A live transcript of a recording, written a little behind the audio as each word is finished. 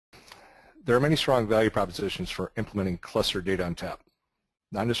There are many strong value propositions for implementing cluster data ONTAP.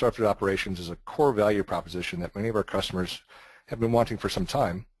 Non-disruptive operations is a core value proposition that many of our customers have been wanting for some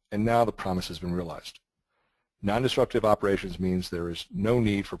time, and now the promise has been realized. Non-disruptive operations means there is no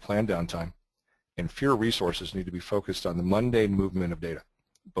need for planned downtime, and fewer resources need to be focused on the mundane movement of data,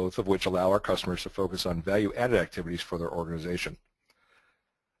 both of which allow our customers to focus on value-added activities for their organization.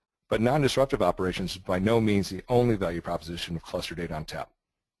 But non-disruptive operations is by no means the only value proposition of cluster data ONTAP.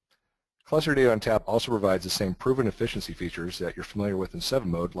 Cluster data ONTAP also provides the same proven efficiency features that you're familiar with in 7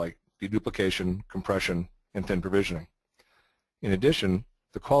 mode, like deduplication, compression, and thin provisioning. In addition,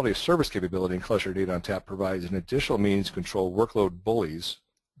 the quality of service capability in cluster data ONTAP provides an additional means to control workload bullies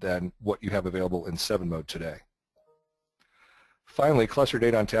than what you have available in 7 mode today. Finally, cluster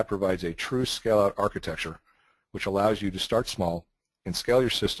data ONTAP provides a true scale-out architecture, which allows you to start small and scale your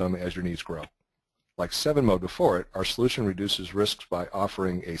system as your needs grow. Like 7 mode before it, our solution reduces risks by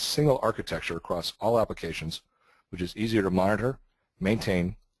offering a single architecture across all applications, which is easier to monitor,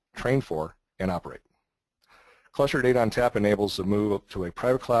 maintain, train for, and operate. Cluster data ONTAP enables the move to a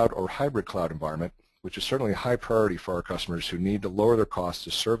private cloud or hybrid cloud environment, which is certainly a high priority for our customers who need to lower their costs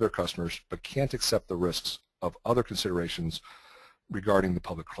to serve their customers but can't accept the risks of other considerations regarding the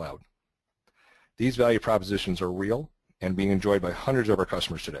public cloud. These value propositions are real and being enjoyed by hundreds of our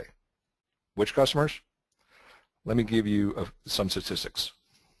customers today. Which customers? Let me give you some statistics.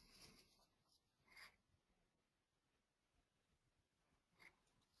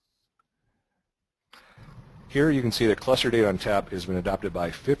 Here you can see that cluster data ONTAP has been adopted by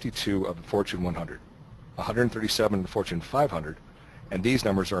 52 of the Fortune 100, 137 of the Fortune 500, and these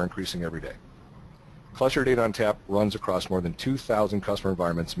numbers are increasing every day. Cluster data ONTAP runs across more than 2,000 customer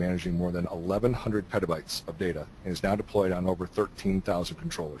environments managing more than 1,100 petabytes of data and is now deployed on over 13,000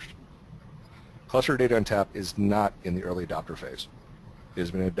 controllers. Cluster data ONTAP is not in the early adopter phase. It has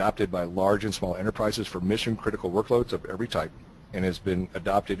been adopted by large and small enterprises for mission-critical workloads of every type and has been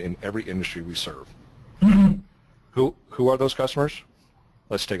adopted in every industry we serve. Who are those customers?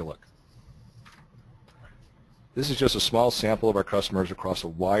 Let's take a look. This is just a small sample of our customers across a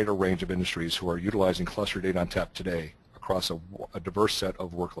wider range of industries who are utilizing cluster data ONTAP today across a diverse set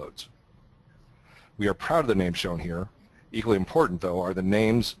of workloads. We are proud of the names shown here. Equally important, though, are the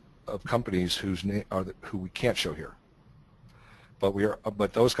names of companies who we can't show here.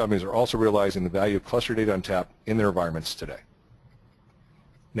 But those companies are also realizing the value of cluster data ONTAP in their environments today.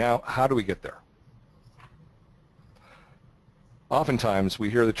 Now, how do we get there? Oftentimes, we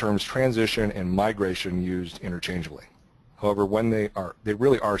hear the terms transition and migration used interchangeably. However, when they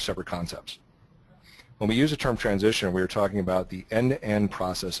really are separate concepts. When we use the term transition, we are talking about the end-to-end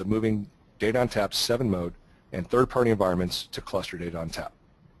process of moving data ONTAP 7 mode and third-party environments to cluster data ONTAP.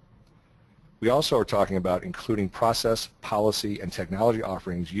 We also are talking about including process, policy, and technology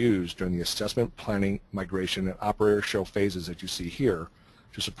offerings used during the assessment, planning, migration, and operational phases that you see here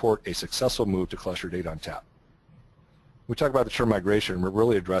to support a successful move to cluster data ONTAP. When we talk about the term migration, we're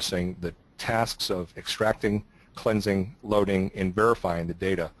really addressing the tasks of extracting, cleansing, loading, and verifying the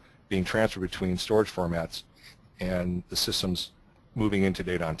data being transferred between storage formats and the systems moving into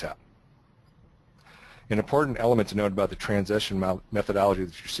data ONTAP. An important element to note about the transition methodology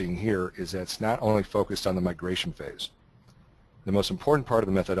that you're seeing here is that it's not only focused on the migration phase. The most important part of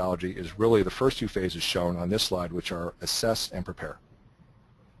the methodology is really the first 2 phases shown on this slide, which are assess and prepare.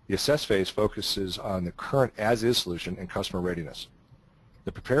 The assess phase focuses on the current as-is solution and customer readiness.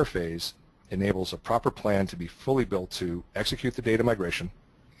 The prepare phase enables a proper plan to be fully built to execute the data migration,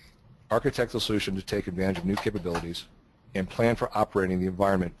 architect the solution to take advantage of new capabilities, and plan for operating the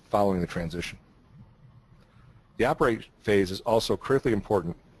environment following the transition. The operate phase is also critically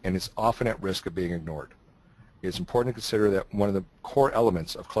important and is often at risk of being ignored. It is important to consider that one of the core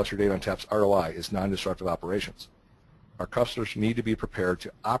elements of cluster data ONTAP's ROI is non-disruptive operations. Our customers need to be prepared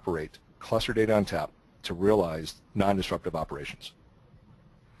to operate cluster data ONTAP to realize non-disruptive operations.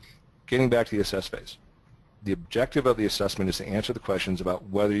 Getting back to the assess phase. The objective of the assessment is to answer the questions about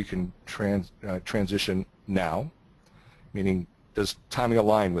whether you can transition now, meaning does timing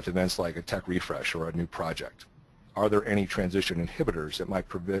align with events like a tech refresh or a new project? Are there any transition inhibitors that might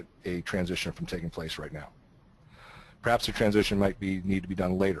prevent a transition from taking place right now? Perhaps the transition might need to be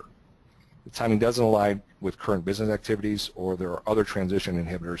done later. The timing doesn't align with current business activities, or there are other transition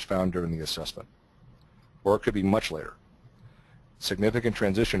inhibitors found during the assessment. Or it could be much later. Significant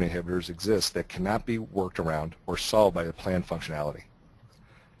transition inhibitors exist that cannot be worked around or solved by the planned functionality.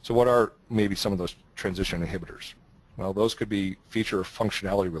 So what are maybe some of those transition inhibitors? Well, those could be feature or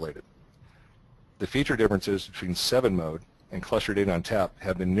functionality related. The feature differences between 7 mode and cluster data ONTAP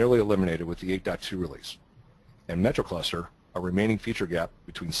have been nearly eliminated with the 8.2 release. And Metro Cluster a remaining feature gap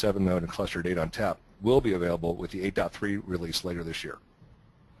between 7-mode and cluster data on tap will be available with the 8.3 release later this year.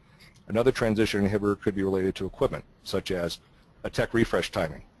 Another transition inhibitor could be related to equipment, such as a tech refresh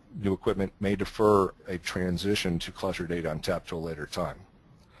timing. New equipment may defer a transition to cluster data on tap to a later time.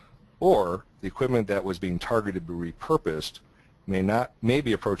 Or the equipment that was being targeted to be repurposed may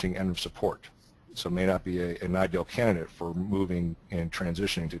be approaching end of support, so may not be an ideal candidate for moving and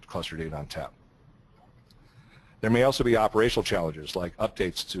transitioning to cluster data on tap. There may also be operational challenges like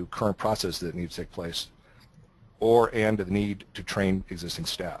updates to current processes that need to take place and the need to train existing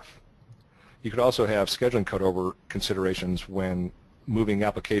staff. You could also have scheduling cutover considerations when moving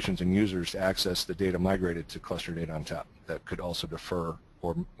applications and users to access the data migrated to cluster data on tap that could also defer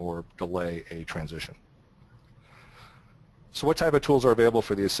or delay a transition. So what type of tools are available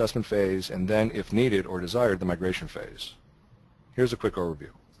for the assessment phase and then, if needed or desired, the migration phase? Here's a quick overview.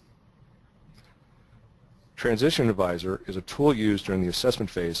 Transition Advisor is a tool used during the assessment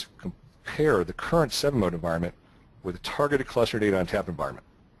phase to compare the current 7-mode environment with a targeted cluster data on tap environment.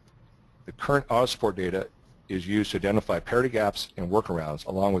 The current auto support data is used to identify parity gaps and workarounds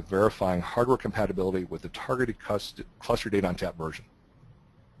along with verifying hardware compatibility with the targeted cluster data on tap version.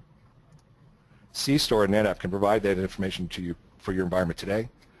 cStor and NetApp can provide that information to you for your environment today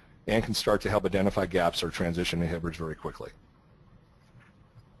and can start to help identify gaps or transition inhibitors very quickly.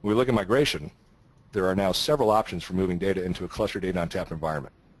 When we look at migration, there are now several options for moving data into a cluster data on tap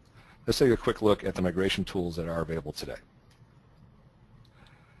environment. Let's take a quick look at the migration tools that are available today.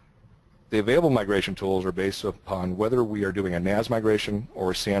 The available migration tools are based upon whether we are doing a NAS migration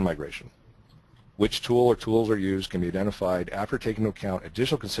or a SAN migration. Which tool or tools are used can be identified after taking into account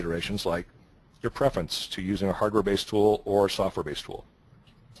additional considerations like your preference to using a hardware-based tool or a software-based tool.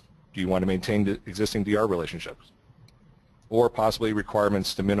 Do you want to maintain the existing DR relationships? Or possibly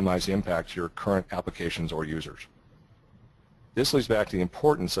requirements to minimize the impact to your current applications or users. This leads back to the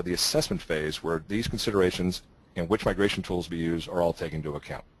importance of the assessment phase where these considerations and which migration tools be used are all taken into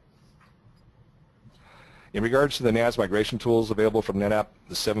account. In regards to the NAS migration tools available from NetApp,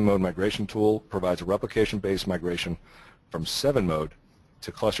 the 7-mode migration tool provides a replication-based migration from 7-mode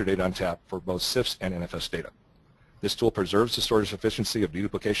to cluster data on tap for both CIFS and NFS data. This tool preserves the storage efficiency of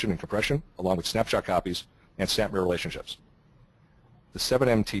deduplication and compression along with snapshot copies and snap mirror relationships. The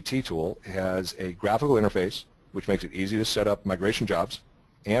 7MTT tool has a graphical interface which makes it easy to set up migration jobs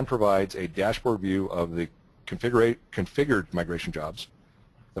and provides a dashboard view of the configured migration jobs,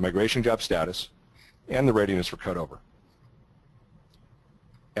 the migration job status, and the readiness for cutover.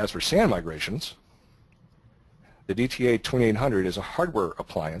 As for SAN migrations, the DTA 2800 is a hardware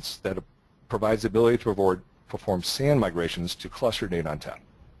appliance that provides the ability to perform SAN migrations to cluster data on tap.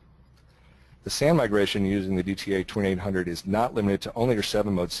 The SAN migration using the DTA 2800 is not limited to only your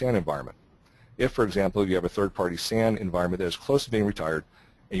 7-mode SAN environment. If, for example, you have a third-party SAN environment that is close to being retired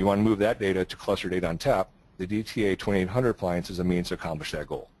and you want to move that data to cluster data on tap, the DTA 2800 appliance is a means to accomplish that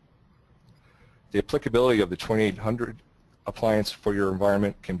goal. The applicability of the 2800 appliance for your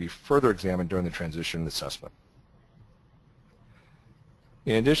environment can be further examined during the transition assessment.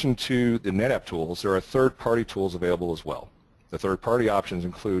 In addition to the NetApp tools, there are third-party tools available as well. The third-party options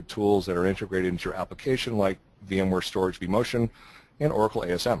include tools that are integrated into your application like VMware Storage vMotion and Oracle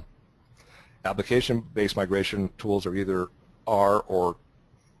ASM. Application-based migration tools are or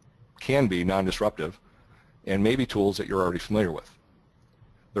can be non-disruptive and may be tools that you're already familiar with.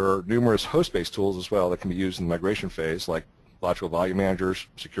 There are numerous host-based tools as well that can be used in the migration phase like logical volume managers,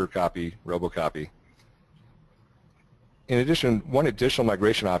 secure copy, robocopy. In addition, one additional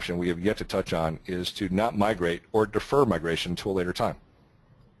migration option we have yet to touch on is to not migrate or defer migration to a later time.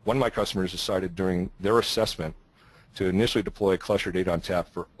 One of my customers decided during their assessment to initially deploy cluster data on tap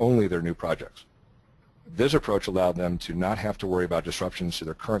for only their new projects. This approach allowed them to not have to worry about disruptions to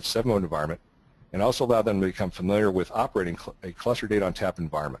their current 7-mode environment and also allowed them to become familiar with operating a cluster data on tap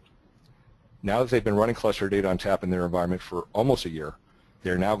environment. Now that they've been running cluster data on tap in their environment for almost a year,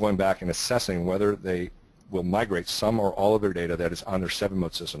 they're now going back and assessing whether they will migrate some or all of their data that is on their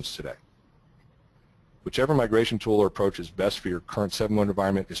 7-mode systems today. Whichever migration tool or approach is best for your current 7-mode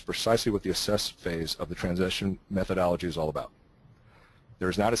environment is precisely what the assess phase of the transition methodology is all about. There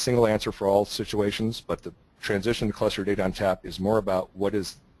is not a single answer for all situations, but the transition to cluster data on tap is more about what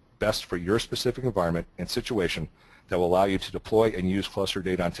is best for your specific environment and situation that will allow you to deploy and use cluster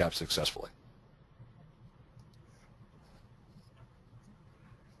data on tap successfully.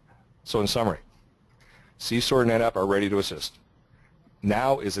 So in summary, cStor and NetApp are ready to assist.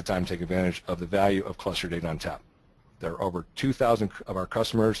 Now is the time to take advantage of the value of cluster data on tap. There are over 2,000 of our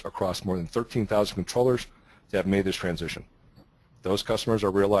customers across more than 13,000 controllers that have made this transition. Those customers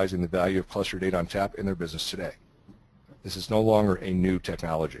are realizing the value of cluster data on tap in their business today. This is no longer a new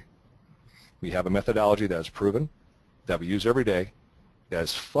technology. We have a methodology that is proven, that we use every day, that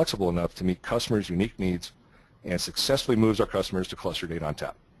is flexible enough to meet customers' unique needs, and successfully moves our customers to cluster Data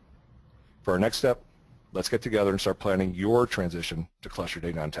ONTAP. For our next step, let's get together and start planning your transition to cluster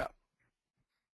Data ONTAP.